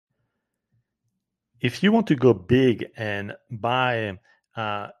If you want to go big and buy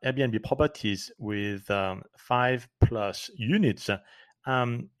Airbnb properties with 5+ units,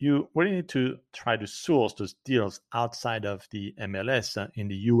 you really need to try to source those deals outside of the MLS in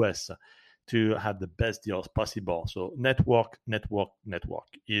the US to have the best deals possible. So network, network, network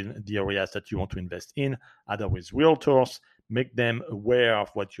in the areas that you want to invest in, either with realtors, make them aware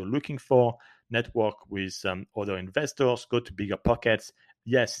of what you're looking for, network with other investors, go to bigger pockets.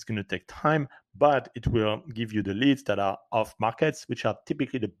 Yes, it's going to take time, but it will give you the leads that are off markets, which are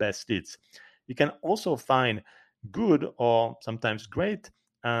typically the best leads. You can also find good or sometimes great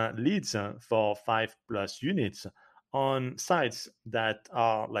leads for 5+ units on sites that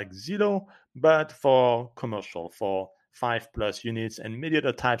are like Zillow, but for commercial, for 5+ units and many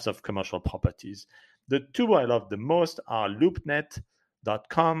other types of commercial properties. The two I love the most are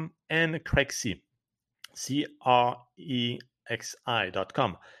LoopNet.com and Crexi,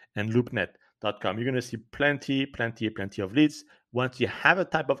 CREXI.com and LoopNet.com. You're going to see plenty of leads. Once you have a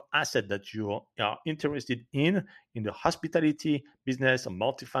type of asset that you are interested in the hospitality business or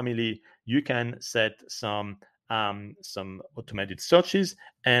multifamily, you can set some automated searches,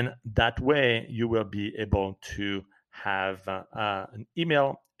 and that way you will be able to have an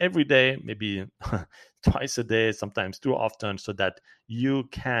email every day, maybe twice a day, sometimes too often, so that you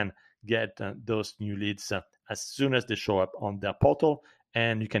can get those new leads as soon as they show up on their portal,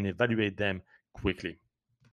 and you can evaluate them quickly.